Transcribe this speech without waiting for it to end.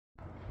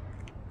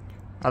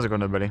How's it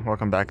going, everybody?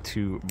 Welcome back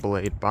to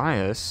Blade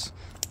Bias.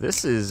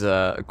 This is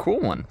a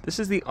cool one. This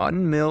is the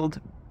unmilled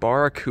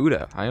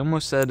Barracuda. I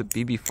almost said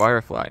BB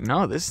Firefly.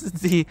 No, this is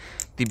the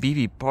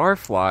BB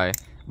Barfly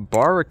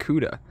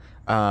Barracuda.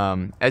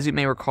 As you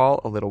may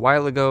recall, a little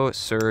while ago,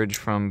 Serge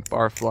from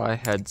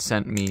Barfly had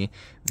sent me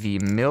the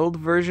milled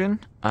version.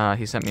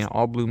 He sent me an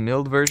all-blue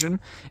milled version.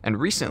 And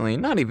recently,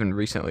 not even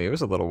recently, it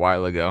was a little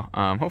while ago.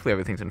 Hopefully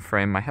everything's in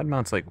frame. My head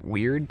mount's like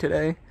weird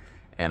today,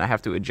 and I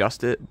have to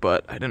adjust it,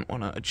 but I didn't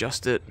want to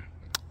adjust it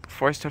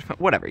before I started.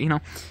 Whatever, you know,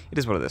 it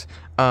is what it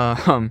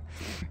is.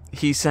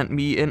 He sent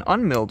me an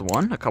unmilled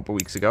one a couple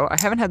weeks ago. I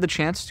haven't had the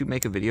chance to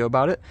make a video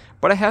about it,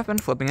 but I have been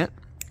flipping it,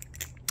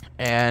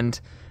 and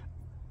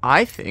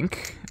I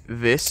think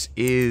this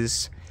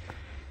is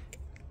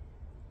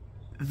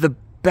the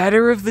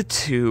better of the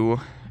two,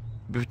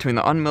 between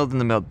the unmilled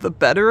and the milled. The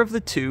better of the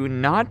two,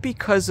 not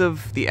because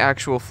of the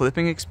actual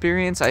flipping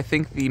experience. I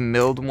think the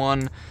milled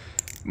one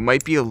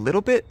might be a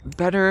little bit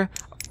better.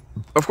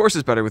 Of course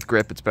it's better with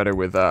grip, it's better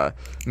with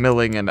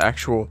milling and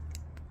actual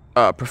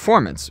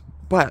performance,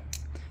 but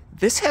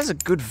this has a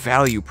good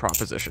value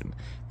proposition.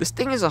 This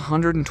thing is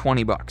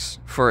 120 bucks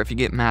for if you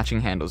get matching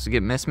handles. You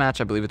get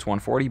mismatch, I believe it's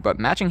 140, but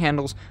matching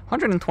handles,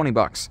 120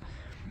 bucks.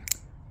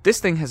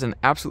 This thing has an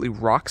absolutely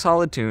rock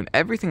solid tune.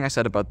 Everything I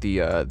said about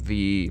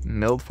the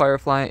milled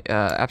Firefly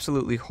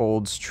absolutely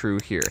holds true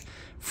here.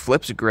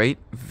 Flips great,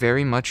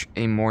 very much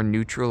a more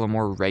neutral, a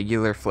more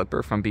regular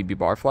flipper from BB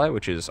Barfly,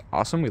 which is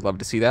awesome. We love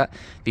to see that.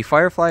 The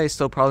Firefly is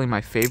still probably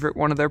my favorite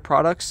one of their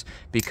products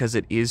because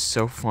it is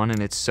so fun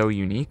and it's so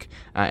unique,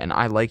 and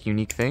I like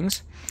unique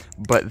things.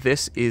 But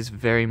this is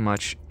very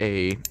much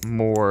a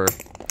more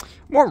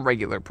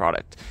regular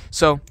product.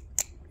 So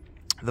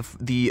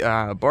the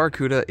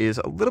Barracuda is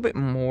a little bit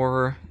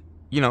more,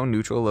 you know,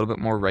 neutral, a little bit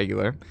more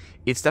regular.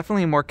 It's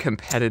definitely a more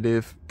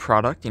competitive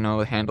product. You know,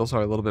 the handles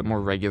are a little bit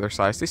more regular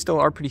size. They still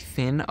are pretty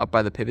thin up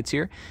by the pivots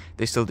here.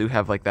 They still do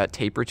have like that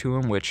taper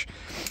to them, which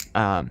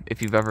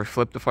if you've ever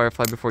flipped a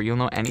Firefly before, you'll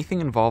know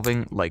anything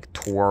involving like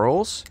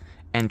twirls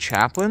and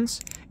chaplains,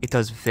 it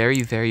does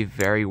very, very,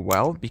 very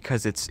well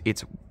because it's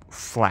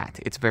flat.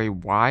 It's very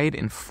wide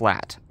and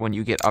flat when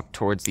you get up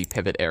towards the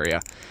pivot area.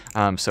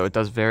 So it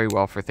does very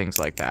well for things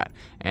like that.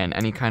 And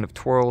any kind of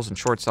twirls and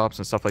shortstops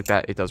and stuff like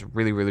that, it does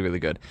really, really, really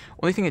good.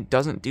 Only thing it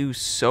doesn't do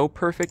so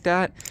perfect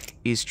at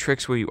is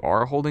tricks where you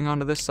are holding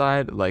onto this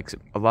side, like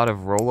a lot of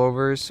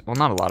rollovers. Well,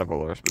 not a lot of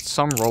rollovers, but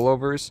some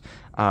rollovers.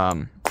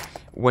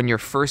 When you're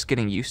first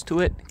getting used to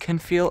it, can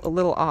feel a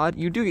little odd.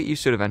 You do get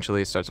used to it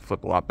eventually. It starts to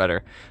flip a lot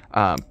better.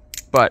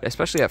 But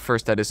especially at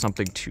first, that is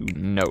something to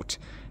note.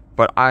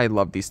 But I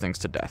love these things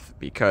to death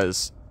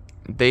because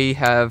they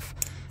have,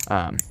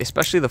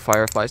 especially the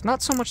Fireflies,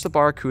 not so much the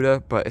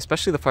Barracuda, but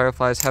especially the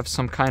Fireflies have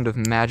some kind of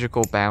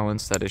magical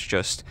balance that is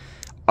just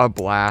a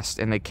blast,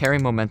 and they carry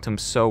momentum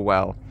so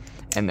well,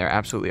 and they're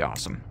absolutely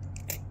awesome.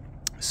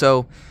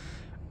 So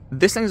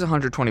this thing is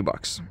 120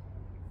 bucks.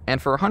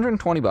 And for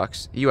 120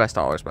 bucks, US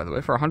dollars, by the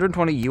way, for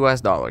 120 US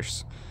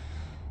dollars,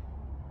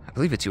 I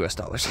believe it's US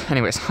dollars.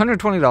 Anyways,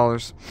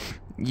 $120,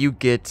 you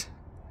get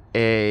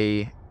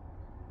a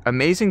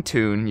amazing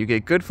tune, you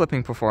get good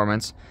flipping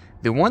performance.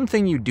 The one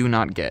thing you do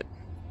not get,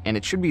 and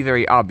it should be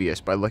very obvious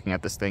by looking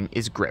at this thing,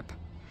 is grip.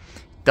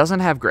 Doesn't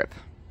have grip.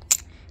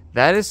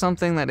 That is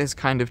something that is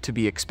kind of to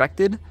be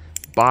expected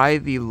by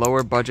the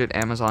lower budget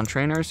Amazon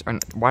trainers. Or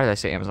why did I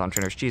say Amazon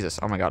trainers? Jesus,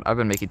 oh my god, I've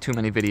been making too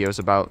many videos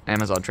about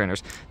Amazon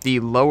trainers. The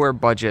lower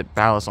budget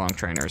balisong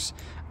trainers.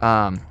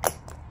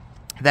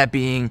 That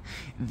being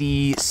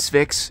the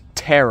Sphinx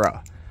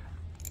Terra.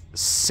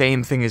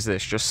 Same thing as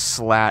this, just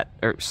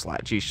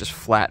just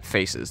flat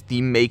faces.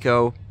 The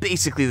Mako,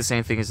 basically the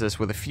same thing as this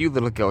with a few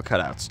little gill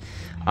cutouts.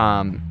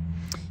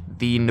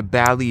 The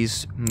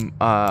Nibali's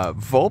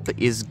Vulp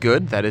is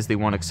good, that is the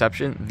one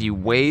exception. The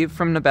Wave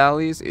from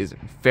Nibali's is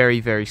very,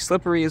 very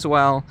slippery as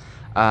well.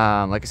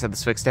 Like I said, the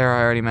Sphinx Terra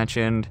I already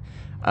mentioned.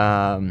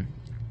 I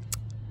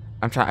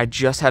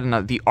just had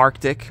another, the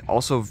Arctic,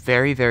 also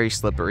very, very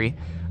slippery.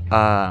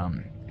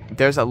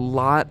 There's a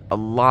lot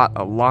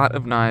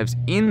of knives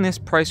in this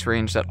price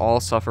range that all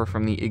suffer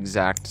from the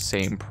exact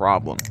same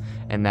problem,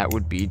 and that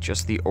would be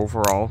just the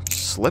overall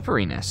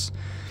slipperiness.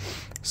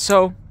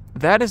 So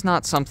that is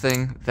not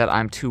something that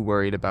I'm too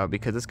worried about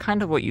because it's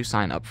kind of what you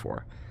sign up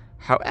for.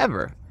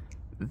 However,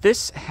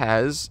 this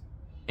has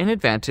an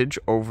advantage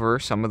over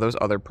some of those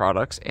other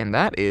products, and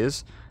that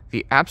is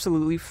the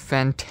absolutely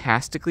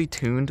fantastically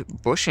tuned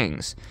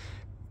bushings.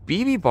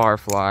 BB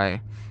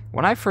Barfly,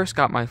 when I first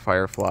got my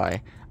Firefly,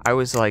 I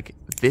was like,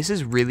 this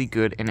is really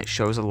good and it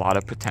shows a lot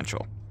of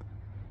potential.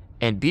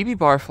 And BB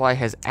Barfly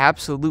has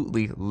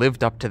absolutely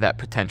lived up to that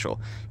potential.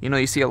 You know,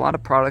 you see a lot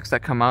of products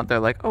that come out, they're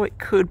like, oh, it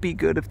could be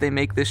good if they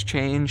make this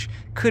change,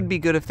 could be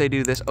good if they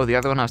do this. Oh, the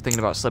other one I was thinking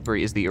about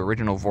slippery is the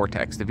original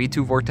Vortex. The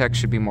V2 Vortex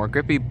should be more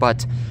grippy,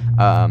 but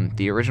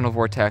the original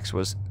Vortex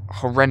was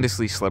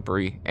horrendously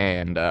slippery,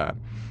 and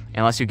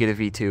unless you get a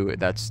V2,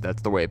 that's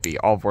the way it be.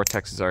 All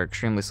Vortexes are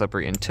extremely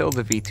slippery until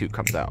the V2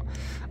 comes out.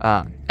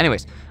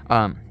 Anyways,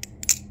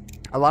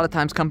 a lot of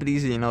times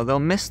companies, you know, they'll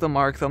miss the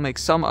mark. They'll make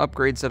some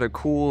upgrades that are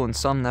cool and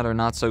some that are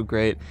not so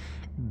great.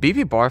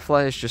 BB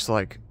Barfly is just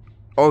like,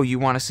 oh, you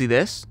want to see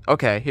this?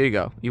 Okay, here you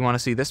go. You want to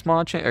see this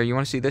mod change, or you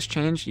want to see this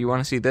change? You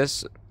want to see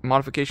this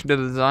modification to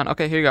the design?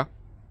 Okay, here you go.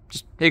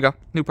 Just, here you go.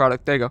 New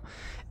product. There you go.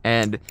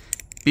 And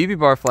BB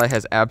Barfly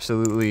has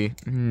absolutely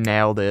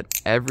nailed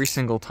it every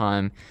single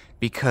time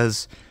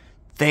because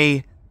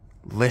they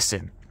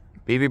listen.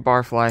 BB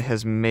Barfly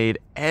has made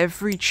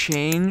every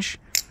change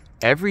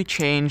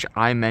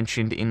I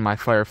mentioned in my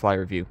Firefly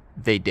review,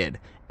 they did.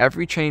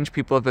 Every change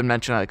people have been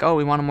mentioning, like, oh,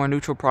 we want a more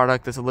neutral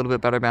product that's a little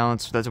bit better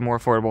balanced, that's more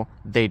affordable,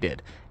 they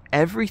did.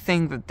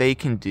 Everything that they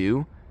can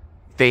do,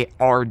 they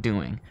are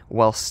doing,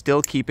 while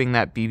still keeping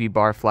that BB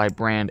Barfly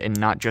brand and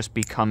not just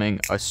becoming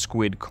a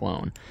Squid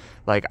clone.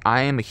 Like,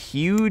 I am a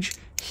huge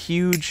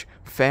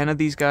fan of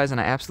these guys, and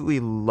I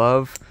absolutely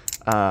love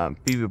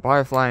BB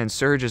Barfly, and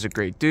Surge is a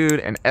great dude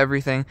and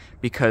everything,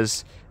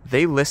 because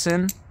they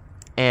listen,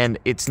 and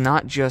it's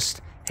not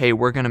just, hey,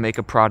 we're gonna make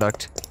a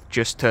product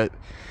just to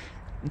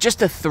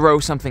throw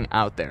something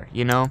out there,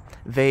 you know?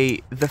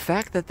 The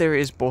fact that there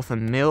is both a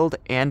milled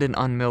and an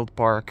unmilled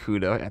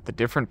Barracuda at the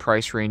different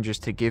price ranges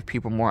to give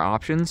people more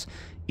options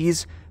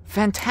is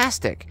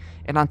fantastic.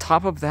 And on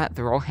top of that,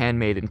 they're all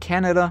handmade in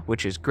Canada,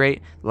 which is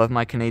great. Love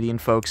my Canadian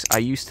folks. I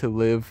used to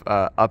live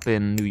up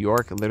in New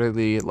York,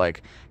 literally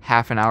like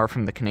half an hour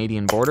from the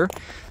Canadian border.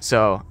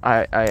 So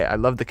I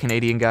love the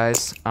Canadian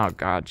guys. Oh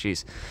god,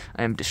 jeez.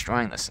 I am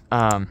destroying this.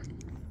 Oh,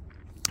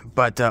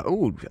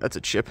 that's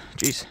a chip.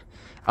 Jeez.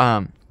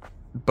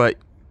 But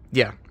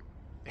yeah,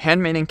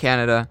 handmade in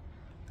Canada,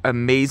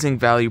 amazing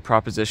value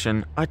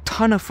proposition, a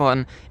ton of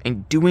fun,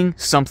 and doing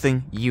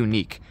something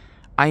unique.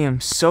 I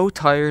am so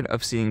tired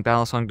of seeing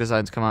balisong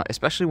designs come out,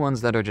 especially ones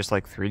that are just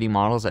like 3D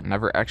models that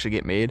never actually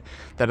get made,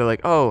 that are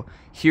like, oh,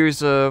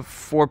 here's a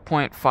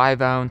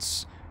 4.5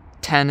 ounce,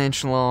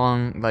 10-inch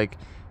long, like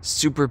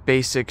super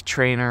basic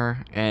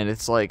trainer, and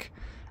it's like,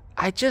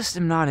 I just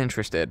am not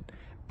interested.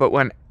 But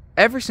when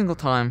every single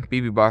time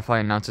BB Barfly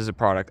announces a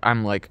product,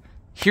 I'm like,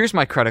 here's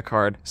my credit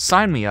card,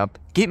 sign me up,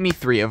 get me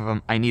 3 of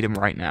them, I need them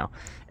right now.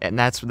 And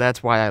that's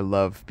why I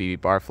love BB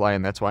Barfly,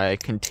 and that's why I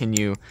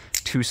continue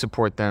to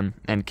support them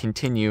and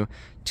continue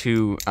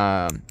to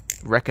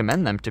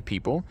recommend them to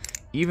people,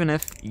 even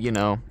if, you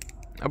know,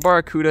 a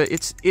Barracuda,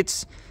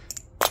 it's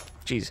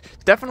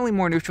definitely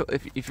more neutral.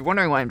 If you're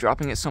wondering why I'm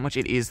dropping it so much,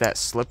 it is that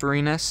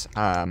slipperiness.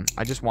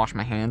 I just wash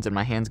my hands, and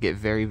my hands get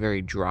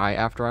very dry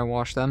after I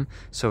wash them,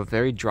 so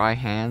very dry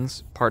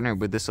hands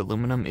partnered with this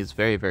aluminum is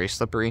very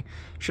slippery.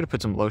 Should have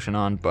put some lotion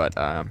on, but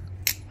I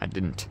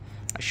didn't.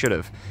 I should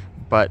have.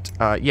 But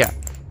yeah,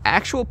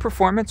 actual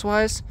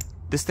performance-wise,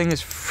 this thing is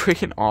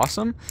freaking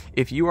awesome.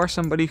 If you are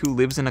somebody who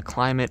lives in a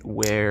climate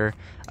where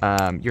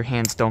your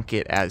hands don't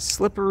get as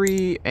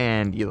slippery,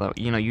 and you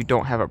know you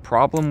don't have a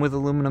problem with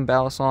aluminum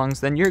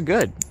balisongs, then you're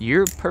good.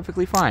 You're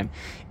perfectly fine.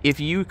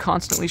 If you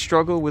constantly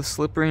struggle with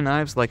slippery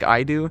knives like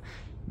I do,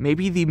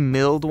 maybe the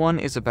milled one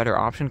is a better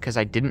option, because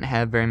I didn't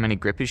have very many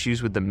grip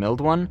issues with the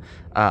milled one.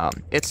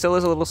 It still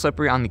is a little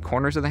slippery on the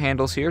corners of the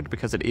handles here,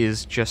 because it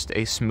is just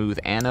a smooth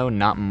anode,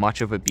 not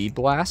much of a bead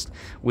blast,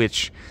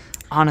 which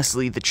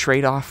honestly the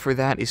trade-off for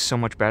that is so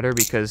much better,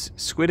 because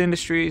Squid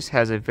Industries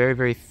has a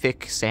very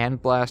thick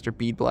sand blast or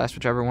bead blast,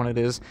 whichever one it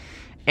is,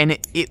 and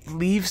it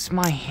leaves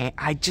my hand,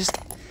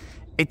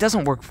 it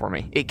doesn't work for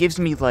me. It gives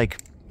me like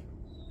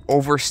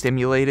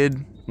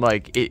overstimulated,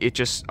 like it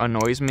just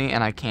annoys me,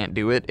 and I can't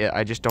do it.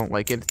 I just don't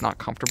like it. It's not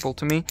comfortable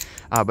to me.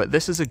 But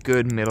this is a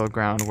good middle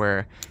ground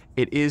where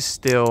it is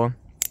still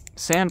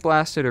sand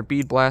blasted or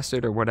bead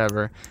blasted or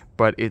whatever,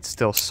 but it's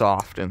still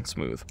soft and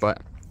smooth.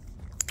 But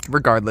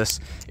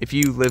regardless, if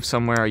you live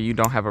somewhere you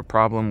don't have a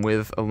problem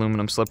with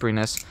aluminum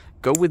slipperiness,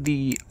 go with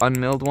the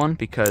unmilled one,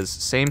 because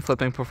same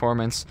flipping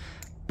performance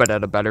but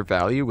at a better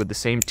value with the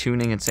same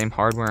tuning and same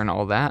hardware and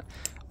all that.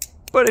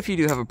 But if you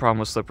do have a problem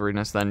with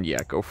slipperiness, then yeah,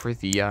 go for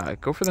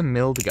the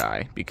milled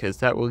guy, because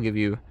that will give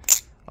you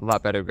a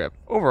lot better grip.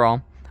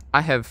 Overall,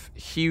 I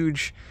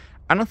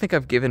don't think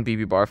I've given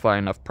BB Barfly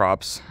enough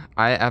props.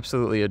 I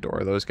absolutely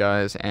adore those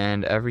guys,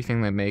 and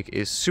everything they make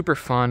is super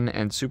fun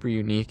and super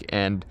unique,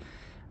 and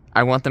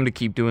I want them to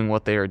keep doing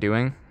what they are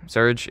doing.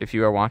 Surge, if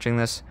you are watching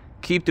this,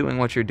 keep doing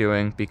what you're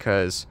doing,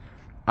 because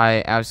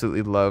I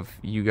absolutely love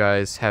you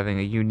guys having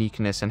a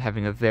uniqueness and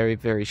having a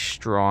very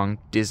strong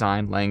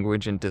design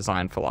language and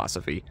design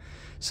philosophy.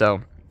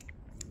 So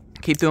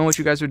keep doing what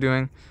you guys are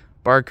doing.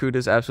 Barracuda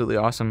is absolutely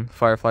awesome.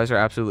 Fireflies are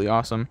absolutely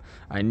awesome.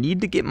 I need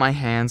to get my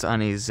hands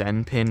on a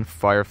Zenpin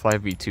Firefly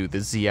V2, the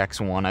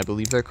ZX1, I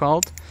believe they're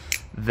called.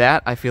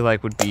 That, I feel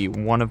like, would be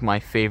one of my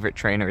favorite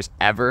trainers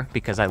ever,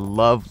 because I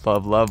love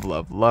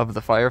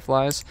the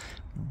Fireflies,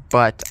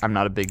 but I'm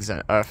not a big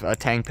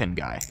Tangpin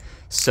guy.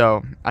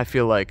 So I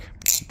feel like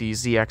the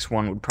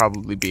ZX1 would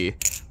probably be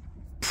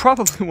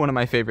one of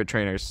my favorite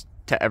trainers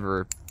to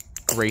ever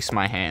grace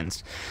my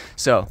hands.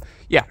 So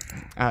yeah,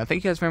 thank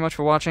you guys very much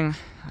for watching.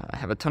 I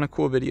have a ton of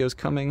cool videos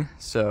coming,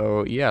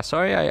 so yeah,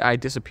 sorry I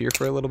disappear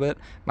for a little bit.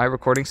 My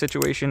recording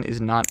situation is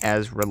not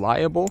as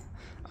reliable,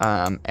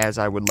 as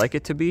I would like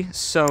it to be.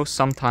 So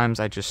sometimes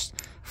I just,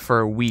 for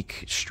a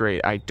week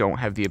straight, I don't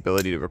have the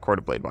ability to record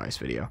a Blade Wise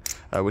video,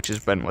 which has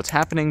been what's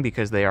happening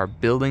because they are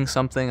building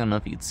something. I don't know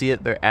if you can see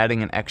it. They're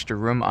adding an extra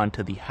room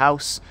onto the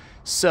house.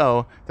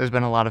 So there's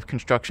been a lot of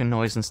construction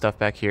noise and stuff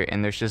back here,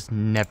 and there's just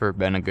never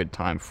been a good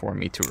time for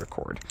me to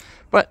record.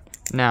 But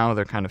now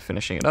they're kind of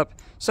finishing it up.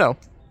 So,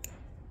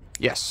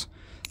 yes.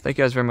 Thank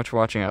you guys very much for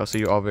watching. I will see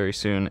you all very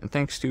soon. And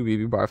thanks to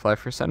BB Barfly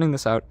for sending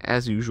this out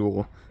as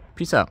usual.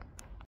 Peace out.